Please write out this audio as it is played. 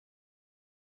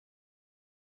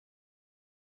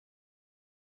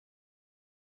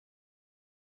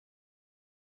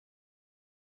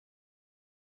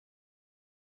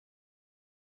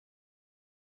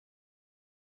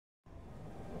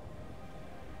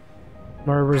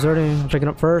We're reserting. Picking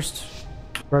up first.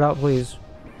 Spread out, please.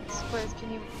 Squiz,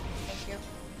 can you? Thank you.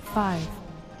 5,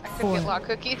 I couldn't 4, get log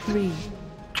cookies. 3,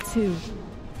 2,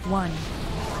 1.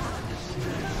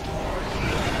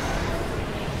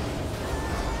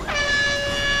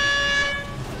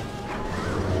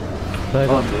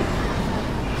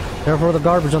 Careful with the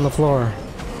garbage on the floor.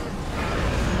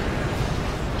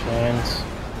 Chains.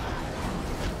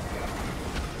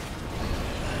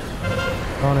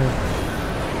 On it.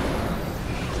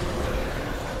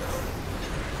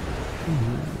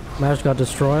 Mash got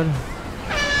destroyed.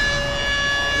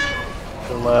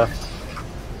 To the left.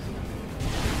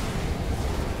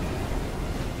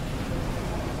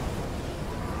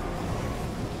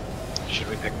 Should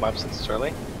we pick them up since it's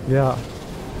early? Yeah.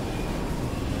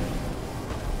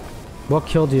 What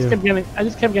killed you? I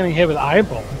just kept getting hit with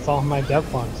eyeball. That's all my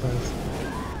death log says.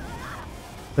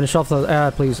 Finish off the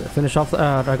ad, please. Finish off the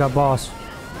ad. I got boss.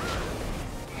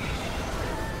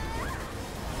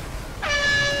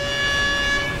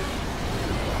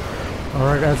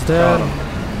 Alright, ad's dead.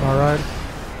 Alright.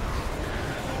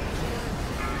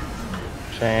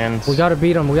 Chains. We gotta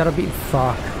beat him. We gotta beat.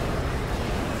 Fuck.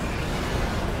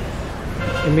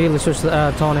 Immediately switch to the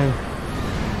ad, taunting.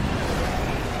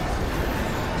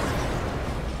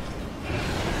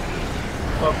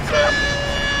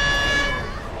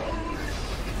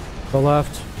 Go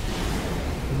left.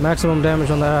 Maximum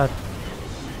damage on the ad.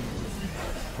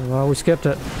 Well, we skipped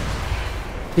it.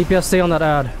 DPS, stay on that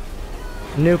ad.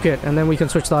 Nuke it, and then we can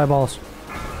switch the eyeballs.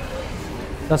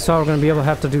 That's how we're gonna be able to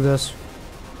have to do this.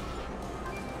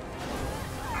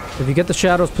 If you get the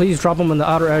shadows, please drop them in the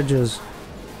outer edges.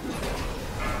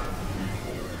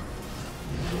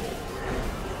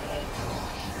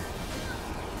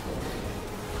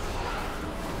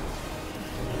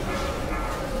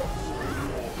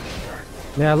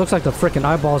 Yeah, it looks like the freaking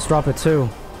eyeballs drop it too.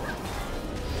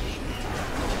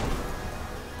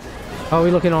 How are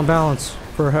we looking on balance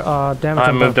for damage?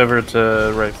 I moved over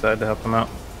to right side to help him out.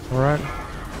 Alright.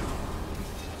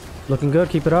 Looking good,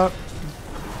 keep it up.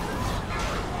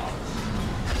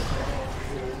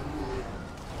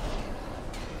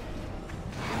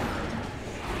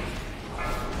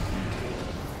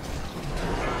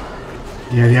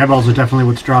 Yeah, the eyeballs are definitely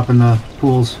what's dropping the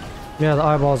pools. Yeah, the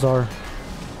eyeballs are.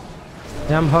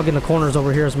 Yeah, I'm hugging the corners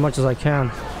over here as much as I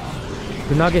can.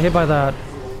 Do not get hit by that.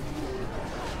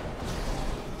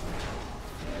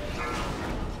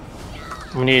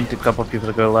 We need a couple people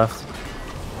to go left.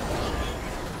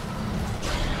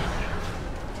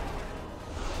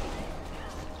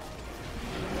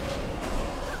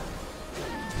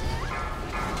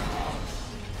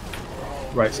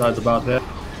 Right side's about dead.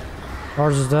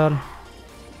 Ours is dead.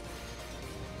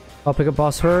 I'll pick up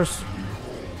boss first.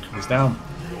 He's down.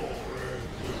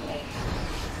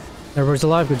 Everybody's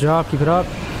alive, good job, keep it up.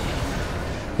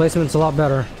 Placement's a lot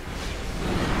better.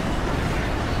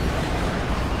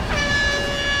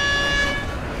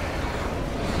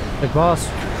 Big boss.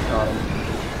 Got him.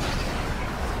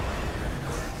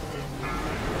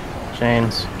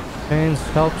 Chains. Chains,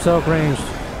 help, soak, ranged.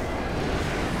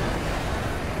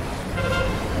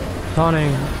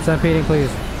 Taunting, stampeding,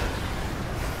 please.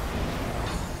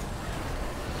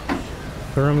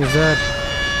 Kurumi's dead.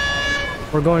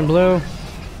 We're going blue.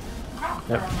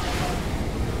 Yep.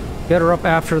 Get her up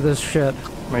after this shit.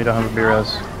 Made 100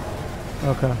 B-res.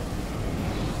 Okay.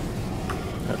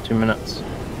 Got 2 minutes.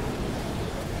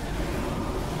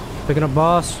 Picking up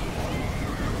boss.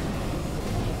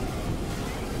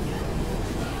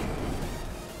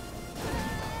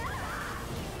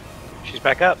 She's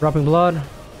back up. Dropping blood.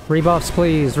 Rebuffs,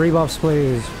 please. Rebuffs,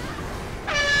 please.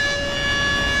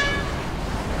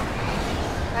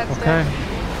 That's Okay.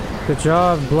 dead. Good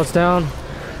job. Blood's down.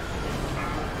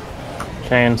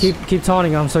 Chains. Keep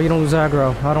taunting him so you don't lose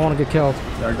aggro. I don't want to get killed.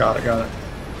 I got it, got it.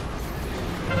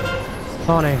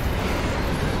 Taunting.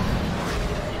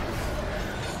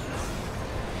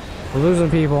 We're losing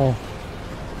people.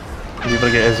 Be able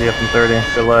to get Izzy up in 30.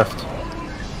 Go left.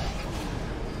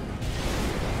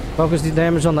 Focus the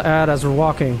damage on the ad as we're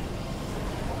walking.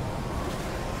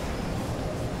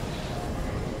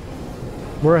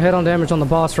 We're ahead on damage on the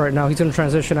boss right now. He's going to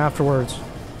transition afterwards.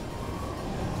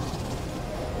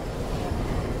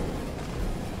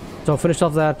 So finish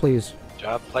off that, please.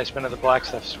 Job placement of the black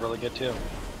stuff is really good too.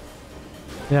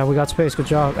 Yeah, we got space. Good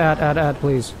job. Add,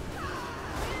 please.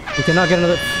 We cannot get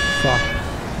another... Fuck.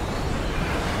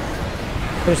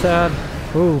 Finish the ad.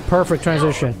 Ooh, perfect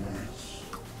transition.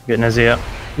 Getting Izzy up.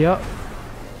 Yep.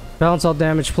 Balance out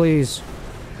damage, please.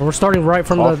 And we're starting right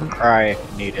from Call the... for cry.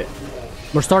 Need it.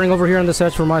 We're starting over here on this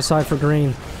edge from my side for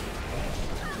green.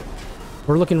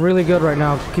 We're looking really good right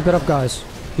now. Keep it up, guys.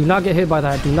 Do not get hit by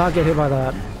that. Do not get hit by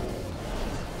that.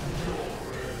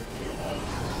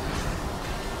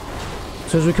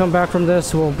 As soon as we come back from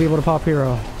this, we'll be able to pop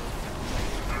hero.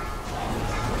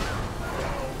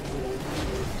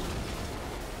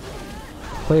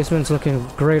 Placement's looking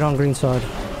great on green side.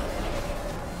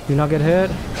 Do not get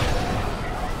hit.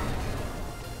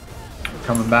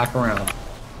 Coming back around.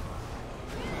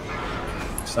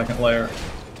 Second layer.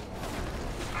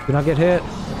 Do not get hit.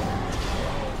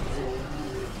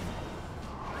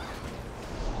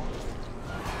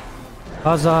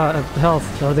 How's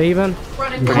health? Are they even?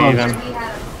 Pretty even.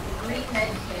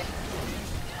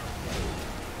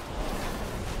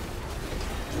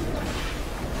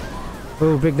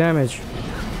 Ooh, big damage.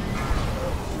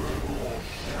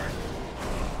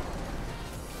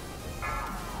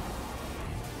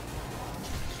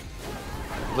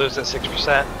 Lose at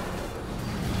 6%.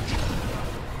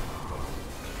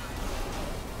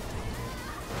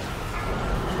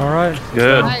 Alright.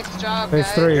 Good. Nice job, Phase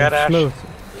guys. 3. Got Ash. Smooth.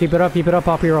 Keep it up,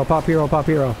 pop hero, pop hero, pop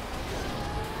hero.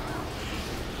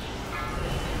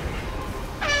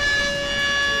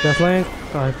 Deathlink.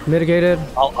 Alright, mitigated.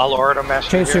 I'll order master.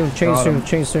 Change here. soon, change Got soon, him.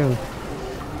 change soon.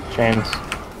 Chains.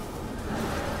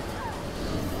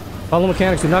 Follow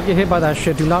mechanics, do not get hit by that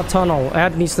shit. Do not tunnel.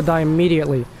 Ad needs to die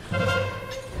immediately.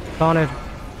 On it.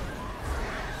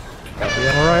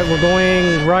 Alright, we're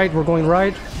going right, we're going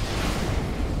right.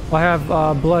 I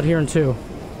have blood here in 2.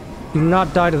 Do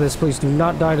not die to this, please. Do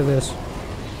not die to this.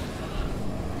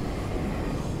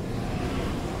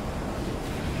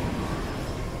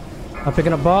 I'm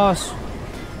picking up boss.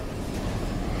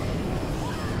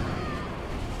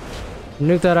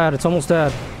 Nuke that out, it's almost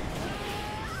dead.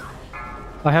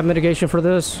 I have mitigation for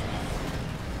this.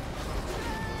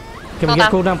 Can we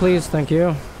get cooldown, please? Thank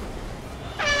you.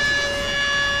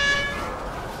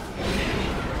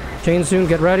 Chain soon,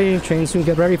 get ready. Chain soon,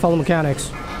 get ready. Follow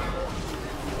mechanics.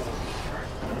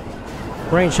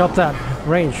 Range, help that.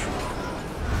 Range.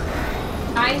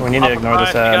 We need to ignore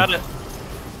this Alright, you got ad. it.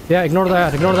 Yeah, ignore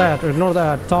that, ignore that, ignore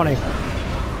that. Tawny.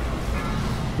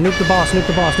 Nuke the boss, nuke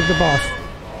the boss, nuke the boss.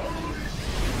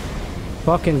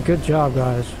 Fucking good job,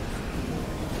 guys.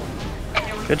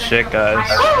 Good shit, guys.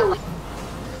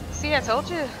 See, I told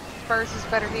you, Spurs is a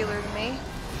better healer than me.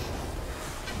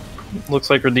 Looks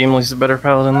like Redeemly's a better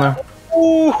paladin though.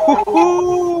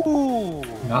 Ooh.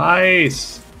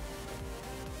 Nice.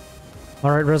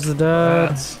 Alright, res the dead.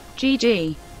 That's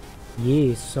GG.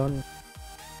 Yes, son.